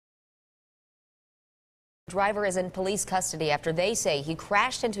Driver is in police custody after they say he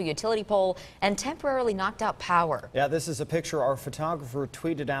crashed into a utility pole and temporarily knocked out power. Yeah, this is a picture our photographer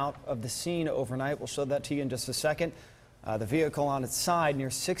tweeted out of the scene overnight. We'll show that to you in just a second. The vehicle on its side near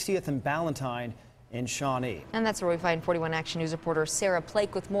 60th and Ballantyne in Shawnee. And that's where we find 41 Action News reporter Sarah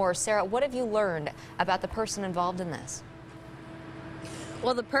Plake with more. Sarah, what have you learned about the person involved in this?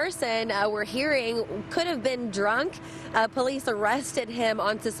 Well, the person we're hearing could have been drunk. Police arrested him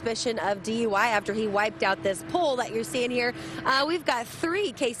on suspicion of DUI after he wiped out this pole that you're seeing here. We've got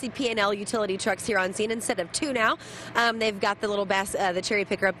 3 KCP&L utility trucks here on scene instead of 2 now. They've got the little the cherry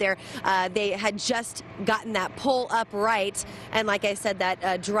picker up there. They had just gotten that pole upright, and like I said,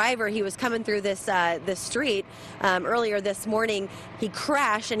 that driver, he was coming through this street earlier this morning. He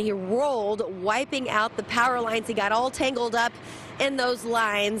crashed and he rolled, wiping out the power lines. He got all tangled up in those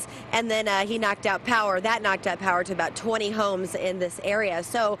lines, and then he knocked out power. That knocked out power to about 20 homes in this area.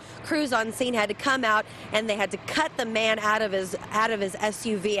 So crews on scene had to come out and they had to cut the man out of his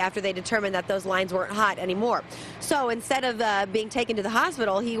SUV after they determined that those lines weren't hot anymore. So instead of being taken to the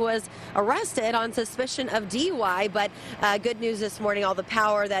hospital, he was arrested on suspicion of DUI. But good news this morning, all the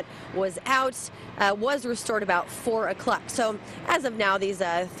power that was out was restored about 4 o'clock. So as of now, these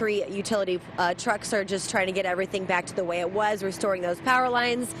 3 utility trucks are just trying to get everything back to the way it was, restoring those power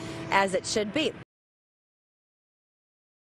lines as it should be.